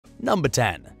Number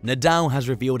 10. Nadal has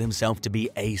revealed himself to be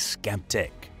a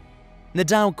skeptic.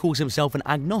 Nadal calls himself an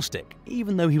agnostic,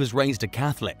 even though he was raised a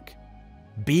Catholic.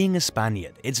 Being a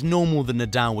Spaniard, it's normal that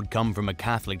Nadal would come from a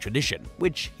Catholic tradition,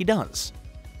 which he does.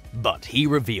 But he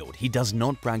revealed he does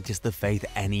not practice the faith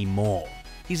anymore.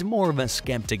 He's more of a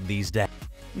skeptic these days.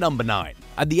 Number 9.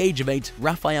 At the age of 8,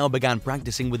 Rafael began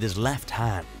practicing with his left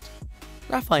hand.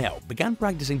 Rafael began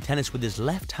practicing tennis with his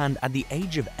left hand at the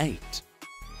age of 8.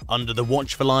 Under the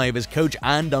watchful eye of his coach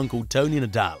and uncle Tony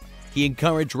Nadal, he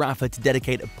encouraged Rafa to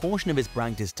dedicate a portion of his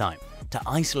practice time to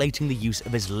isolating the use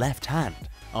of his left hand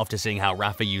after seeing how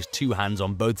Rafa used two hands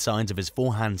on both sides of his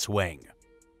forehand swing.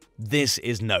 This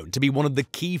is known to be one of the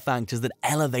key factors that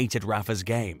elevated Rafa's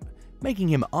game, making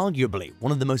him arguably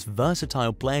one of the most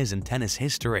versatile players in tennis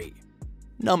history.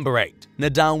 Number 8.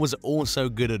 Nadal was also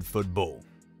good at football.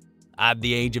 At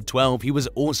the age of 12, he was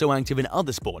also active in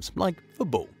other sports like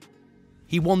football.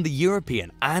 He won the European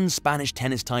and Spanish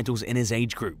tennis titles in his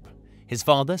age group. His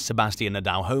father, Sebastian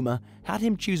Nadal Homer, had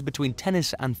him choose between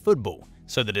tennis and football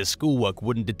so that his schoolwork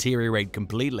wouldn't deteriorate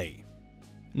completely.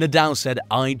 Nadal said,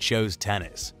 "I chose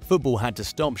tennis. Football had to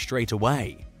stop straight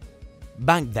away."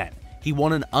 Back then, he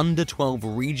won an under-12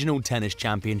 regional tennis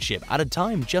championship at a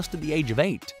time just at the age of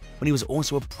 8, when he was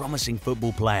also a promising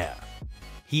football player.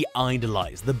 He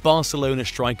idolized the Barcelona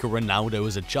striker Ronaldo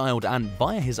as a child and,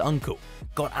 via his uncle,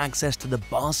 got access to the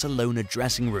Barcelona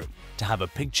dressing room to have a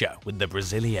picture with the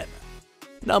Brazilian.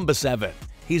 Number 7.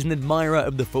 He's an admirer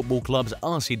of the football clubs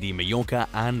RC de Mallorca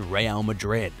and Real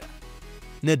Madrid.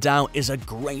 Nadal is a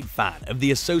great fan of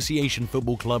the association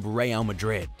football club Real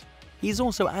Madrid. He's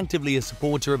also actively a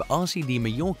supporter of RC de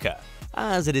Mallorca,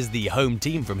 as it is the home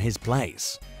team from his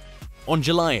place. On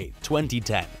July 8,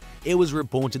 2010, it was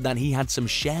reported that he had some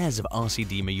shares of RC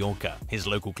de Mallorca, his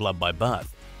local club by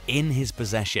birth, in his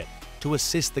possession to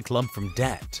assist the club from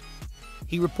debt.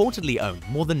 He reportedly owned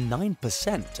more than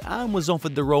 9% and was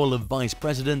offered the role of vice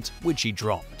president, which he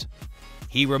dropped.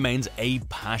 He remains a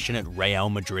passionate Real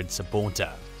Madrid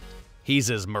supporter.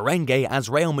 He's as merengue as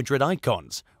Real Madrid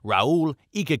icons Raúl,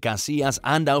 Iker Casillas,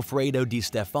 and Alfredo Di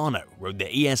Stefano, wrote the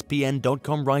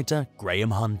ESPN.com writer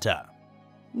Graham Hunter.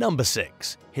 Number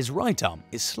 6. His right arm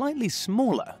is slightly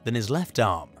smaller than his left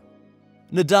arm.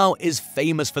 Nadal is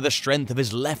famous for the strength of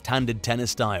his left-handed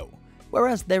tennis style.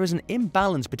 Whereas there is an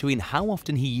imbalance between how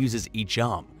often he uses each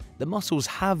arm, the muscles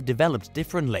have developed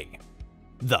differently.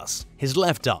 Thus, his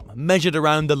left arm, measured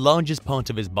around the largest part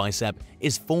of his bicep,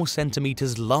 is 4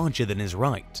 centimeters larger than his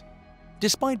right.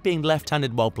 Despite being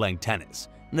left-handed while playing tennis,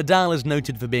 Nadal is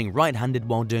noted for being right-handed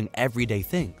while doing everyday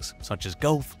things, such as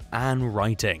golf and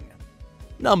writing.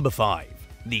 Number 5.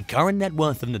 The current net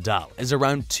worth of Nadal is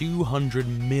around $200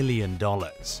 million.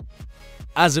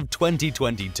 As of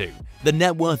 2022, the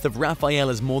net worth of Rafael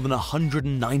is more than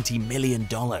 $190 million.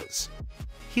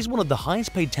 He's one of the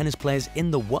highest paid tennis players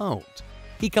in the world.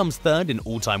 He comes third in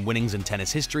all-time winnings in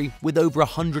tennis history with over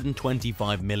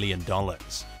 $125 million.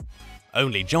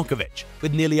 Only Djokovic,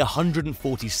 with nearly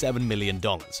 $147 million,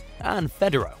 and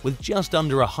Federer, with just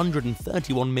under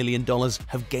 $131 million,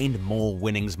 have gained more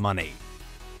winnings money.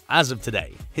 As of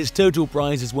today, his total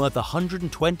prize is worth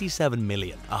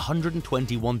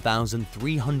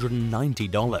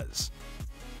 $127,121,390.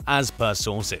 As per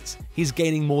sources, he's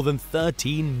gaining more than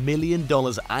 $13 million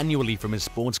annually from his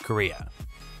sports career.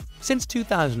 Since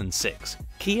 2006,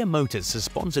 Kia Motors has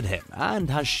sponsored him and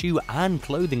has shoe and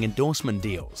clothing endorsement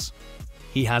deals.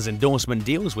 He has endorsement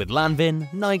deals with Lanvin,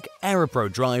 Nike,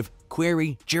 Aeropro Drive,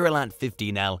 Query, Duralat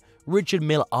 15L, Richard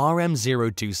Mille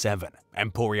RM027,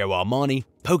 Emporio Armani,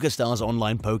 PokerStars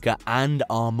Online Poker, and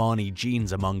Armani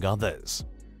Jeans, among others.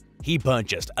 He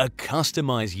purchased a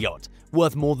customized yacht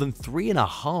worth more than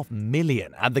 $3.5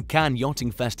 million at the Cannes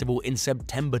Yachting Festival in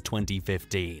September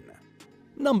 2015.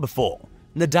 Number 4.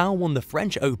 Nadal won the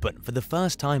French Open for the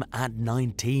first time at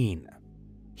 19.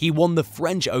 He won the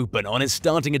French Open on his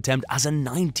starting attempt as a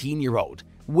 19-year-old,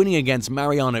 winning against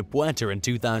Mariano Puerta in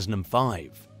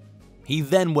 2005. He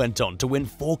then went on to win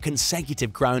 4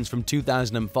 consecutive crowns from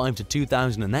 2005 to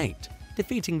 2008,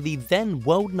 defeating the then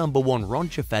world number 1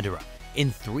 Roger Federer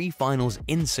in 3 finals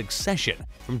in succession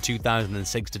from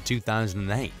 2006 to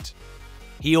 2008.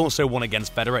 He also won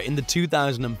against Federer in the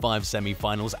 2005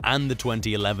 semi-finals and the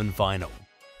 2011 final.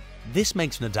 This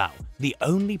makes Nadal the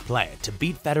only player to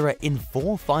beat Federer in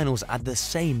 4 finals at the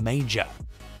same major.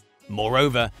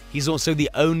 Moreover, he's also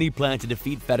the only player to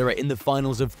defeat Federer in the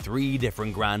finals of 3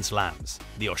 different Grand Slams: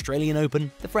 the Australian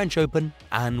Open, the French Open,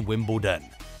 and Wimbledon.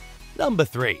 Number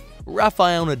 3.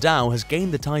 Rafael Nadal has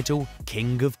gained the title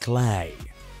King of Clay.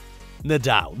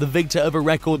 Nadal, the victor of a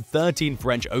record 13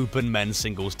 French Open men's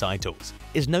singles titles,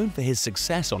 is known for his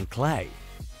success on clay.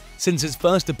 Since his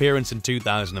first appearance in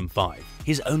 2005,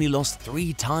 he's only lost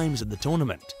 3 times at the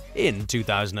tournament, in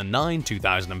 2009,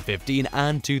 2015,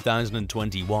 and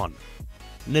 2021.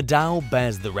 Nadal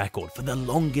bears the record for the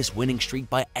longest winning streak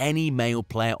by any male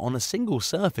player on a single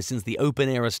surface since the Open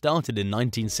era started in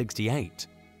 1968.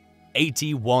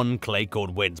 81 clay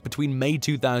court wins between May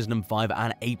 2005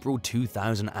 and April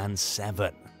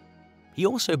 2007. He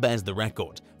also bears the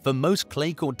record for most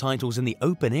clay court titles in the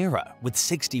Open era with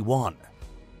 61.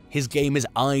 His game is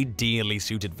ideally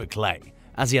suited for clay,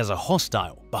 as he has a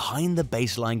hostile,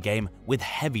 behind-the-baseline game with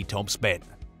heavy topspin.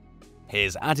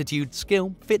 His attitude,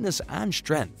 skill, fitness, and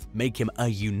strength make him a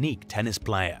unique tennis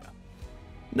player.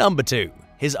 Number 2.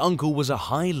 His uncle was a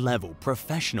high-level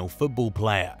professional football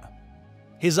player.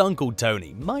 His uncle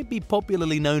Tony might be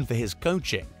popularly known for his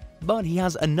coaching, but he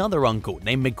has another uncle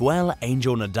named Miguel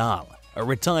Angel Nadal, a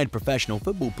retired professional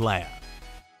football player.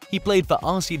 He played for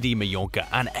RCD Mallorca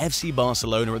and FC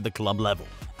Barcelona at the club level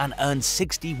and earned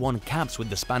 61 caps with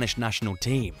the Spanish national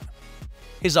team.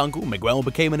 His uncle Miguel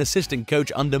became an assistant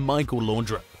coach under Michael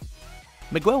Laudrup.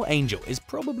 Miguel Angel is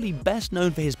probably best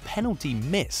known for his penalty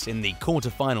miss in the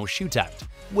quarter-final shootout,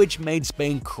 which made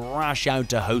Spain crash out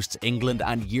to host England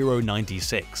at Euro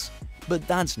 '96. But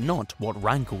that's not what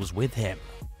rankles with him.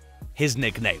 His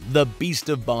nickname, the Beast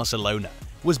of Barcelona,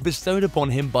 was bestowed upon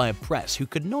him by a press who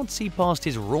could not see past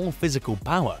his raw physical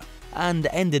power and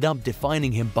ended up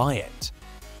defining him by it.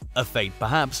 A fate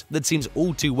perhaps that seems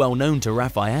all too well known to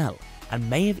Rafael, and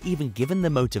may have even given the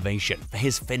motivation for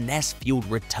his finesse-fueled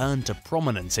return to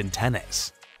prominence in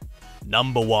tennis.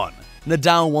 Number 1.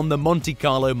 Nadal won the Monte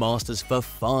Carlo Masters for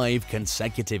 5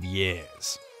 consecutive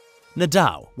years.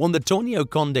 Nadal won the Torneo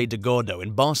Conde de Gordo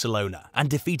in Barcelona and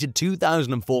defeated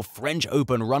 2004 French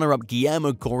Open runner-up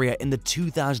Guillermo Coria in the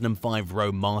 2005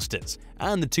 Rome Masters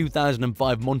and the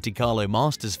 2005 Monte Carlo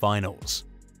Masters finals.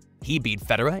 He beat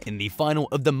Federer in the final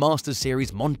of the Masters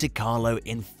Series Monte Carlo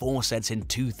in 4 sets in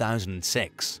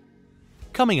 2006.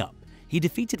 Coming up, he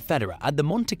defeated Federer at the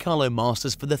Monte Carlo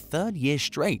Masters for the 3rd year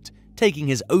straight, taking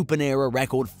his Open-era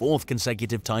record 4th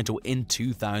consecutive title in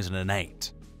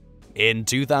 2008. In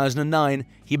 2009,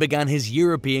 he began his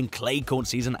European clay court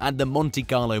season at the Monte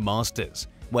Carlo Masters,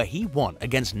 where he won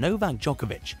against Novak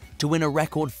Djokovic to win a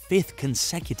record 5th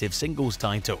consecutive singles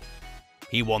title.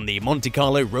 He won the Monte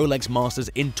Carlo Rolex Masters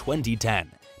in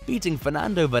 2010, beating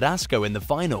Fernando Verdasco in the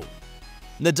final.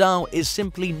 Nadal is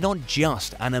simply not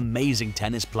just an amazing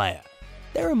tennis player.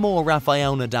 There are more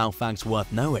Rafael Nadal facts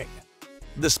worth knowing.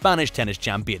 The Spanish tennis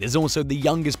champion is also the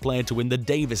youngest player to win the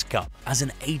Davis Cup as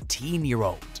an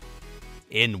 18-year-old.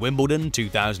 In Wimbledon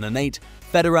 2008,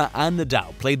 Federer and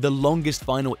Nadal played the longest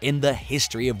final in the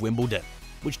history of Wimbledon,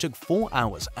 which took 4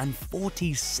 hours and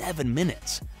 47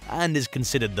 minutes and is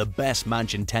considered the best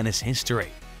match in tennis history.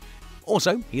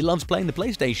 Also, he loves playing the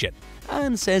PlayStation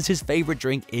and says his favorite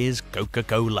drink is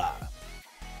Coca-Cola.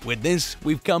 With this,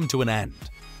 we've come to an end.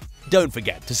 Don't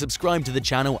forget to subscribe to the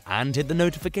channel and hit the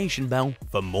notification bell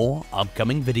for more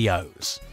upcoming videos.